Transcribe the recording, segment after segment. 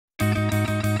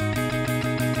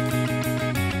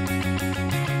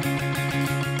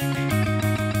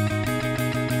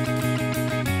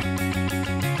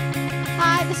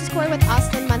Cory with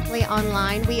Austin Monthly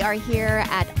Online. We are here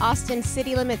at Austin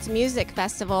City Limits Music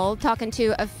Festival talking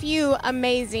to a few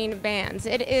amazing bands.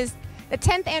 It is the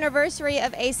 10th anniversary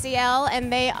of ACL,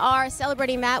 and they are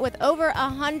celebrating that with over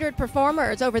 100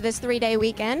 performers over this 3-day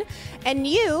weekend, and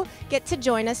you get to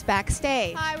join us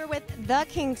backstage. Hi, we're with the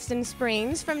Kingston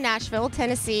Springs from Nashville,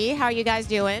 Tennessee. How are you guys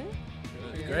doing?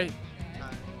 Great.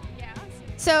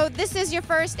 So this is your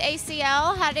first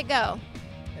ACL. How did it go?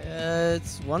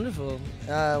 It's wonderful.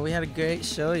 We had a great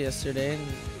show yesterday, and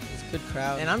it's a good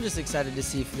crowd. And I'm just excited to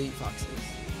see Fleet Foxes.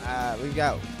 We've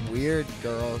got weird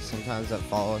girls sometimes that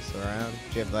follow us around,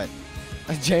 but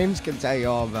James can tell you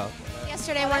all about that.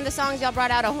 Yesterday, one of the songs y'all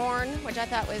brought out a horn, which I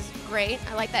thought was great.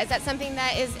 I like that. Is that something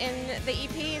that is in the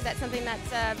EP? Is that something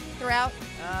that's throughout?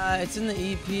 It's in the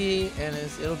EP, and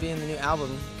it'll be in the new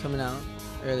album coming out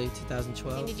early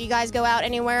 2012. And did you guys go out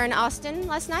anywhere in Austin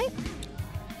last night?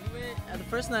 The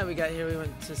first night we got here, we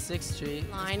went to 6th Street.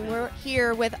 We're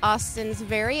here with Austin's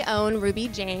very own Ruby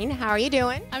Jane. How are you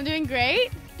doing? I'm doing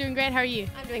great. Doing great. How are you?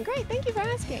 I'm doing great. Thank you for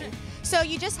asking. So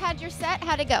you just had your set.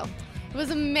 How'd it go? It was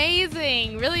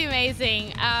amazing. Really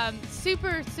amazing.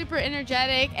 Super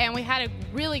energetic, and we had a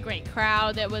really great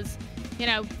crowd that was,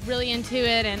 really into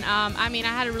it. And I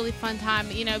had a really fun time.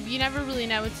 You never really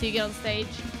know until you get on stage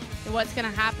what's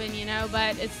gonna happen.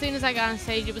 But as soon as I got on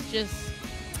stage, it was just.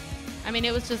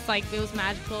 It was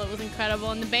magical. It was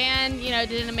incredible, and the band,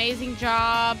 did an amazing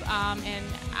job. And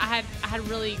I had a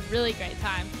really great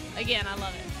time. Again, I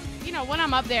love it. When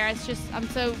I'm up there, it's just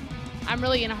I'm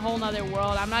really in a whole nother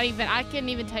world. I couldn't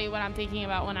even tell you what I'm thinking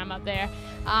about when I'm up there.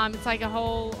 It's like a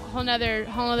whole nother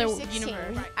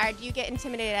universe. Do you get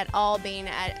intimidated at all being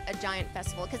at a giant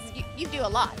festival? Because you do a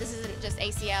lot. This isn't just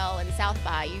ACL and South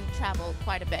by. You travel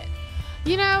quite a bit.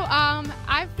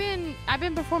 I've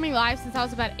been performing live since I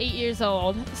was about 8 years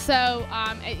old. So,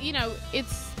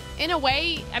 it's in a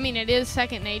way, it is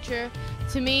second nature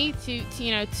to me to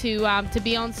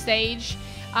be on stage.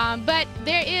 But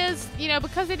there is,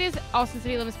 because it is Austin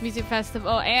City Limits Music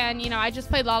Festival, and I just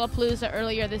played Lollapalooza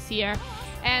earlier this year,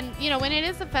 and when it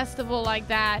is a festival like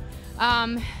that,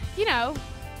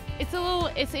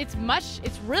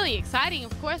 it's really exciting,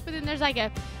 of course, but then there's like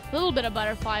a little bit of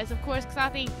butterflies, of course, because I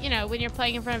think, when you're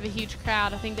playing in front of a huge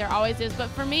crowd, I think there always is. But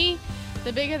for me,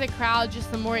 the bigger the crowd, just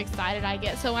the more excited I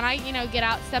get. So when I, get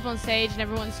out, step on stage, and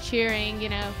everyone's cheering,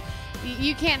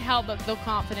 you can't help but feel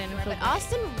confident. And feel but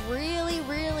Austin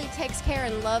really takes care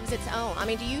and loves its own.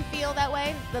 Do you feel that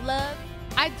way, the love?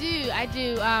 I do.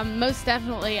 Most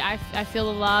definitely, I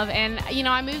feel the love. And,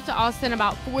 I moved to Austin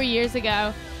about 4 years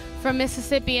ago from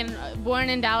Mississippi, and born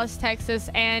in Dallas, Texas.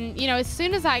 And, as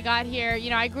soon as I got here,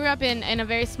 I grew up in a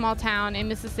very small town in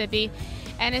Mississippi.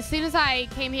 And as soon as I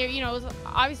came here, it was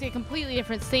obviously a completely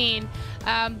different scene.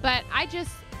 But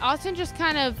Austin just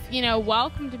kind of,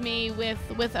 welcomed me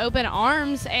with open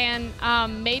arms, and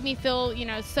made me feel,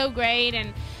 so great.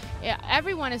 And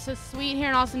everyone is so sweet here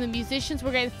in Austin. The musicians were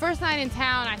great. The first night in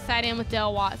town, I sat in with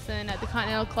Dale Watson at the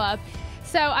Continental Club.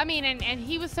 So, and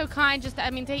he was so kind just,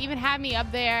 to even have me up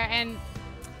there. And,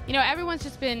 everyone's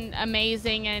just been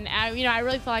amazing. And, I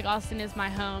really feel like Austin is my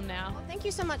home now. Well, thank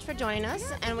you so much for joining us.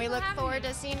 And we look forward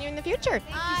to seeing you in the future.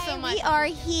 Thank you so much. We are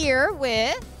here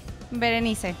with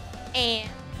Berenice and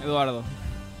Eduardo.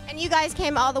 And you guys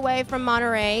came all the way from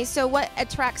Monterey. So what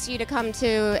attracts you to come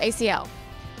to ACL?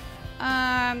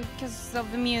 Because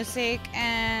of the music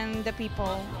and the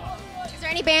people. Is there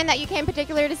any band that you came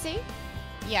particular to see?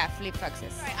 Yeah, Fleet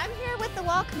Foxes. All right, I'm here with the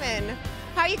Walkmen.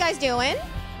 How are you guys doing?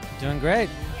 Doing great.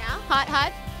 Yeah,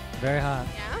 hot? Very hot.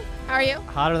 Yeah. How are you?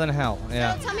 Hotter than hell,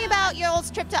 yeah. So tell me about your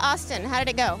old trip to Austin. How did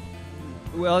it go?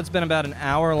 Well, it's been about an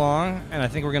hour long, and I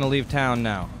think we're going to leave town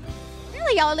now.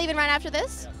 Really? Y'all are leaving right after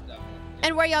this? Yes, definitely.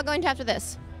 And where are y'all going to after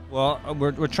this? Well,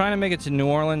 we're trying to make it to New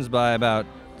Orleans by about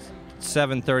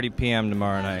 7:30 p.m.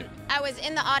 tomorrow night. I was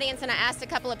in the audience, and I asked a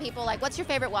couple of people, like, what's your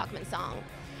favorite Walkman song?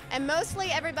 And mostly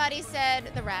everybody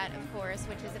said The Rat, of course,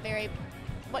 which is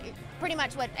pretty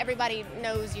much what everybody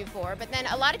knows you for. But then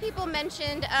a lot of people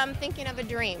mentioned Thinking of a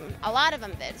Dream. A lot of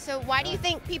them did. So why do you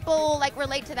think people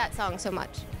relate to that song so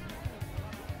much?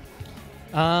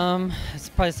 It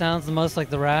probably sounds the most like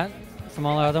The Rat from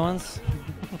all the other ones.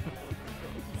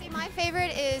 See, my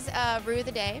favorite is Rue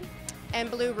the Day and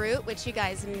Blue Route, which you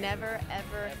guys never,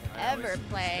 ever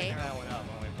play.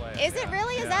 Is it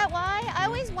really? Is that why? I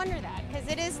always wonder that, because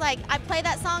it is I play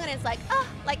that song and it's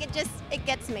it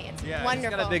gets me. It's wonderful.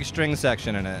 It's got a big string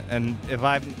section in it, and if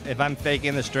I'm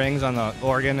faking the strings on the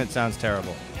organ, it sounds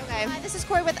terrible. Okay. Hi, this is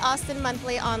Cory with Austin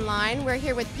Monthly Online. We're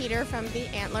here with Peter from The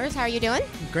Antlers. How are you doing?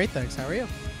 Great, thanks. How are you?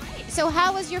 Great. So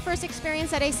how was your first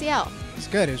experience at ACL? was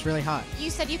good. It was really hot.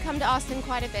 You said you come to Austin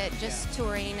quite a bit, just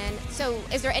touring, and so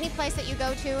is there any place that you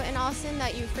go to in Austin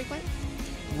that you frequent?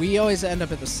 We always end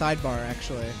up at the Sidebar,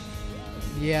 actually.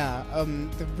 Yeah.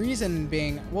 The reason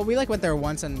being, well, we like went there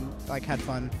once and like had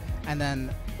fun, and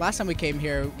then last time we came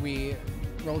here, we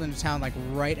rolled into town like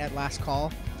right at last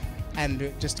call,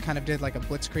 and just kind of did like a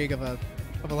blitzkrieg of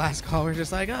a last call. We're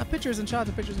just like, pictures and shots,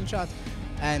 pictures and shots,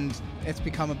 and it's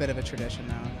become a bit of a tradition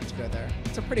now to go there.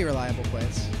 It's a pretty reliable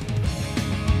place.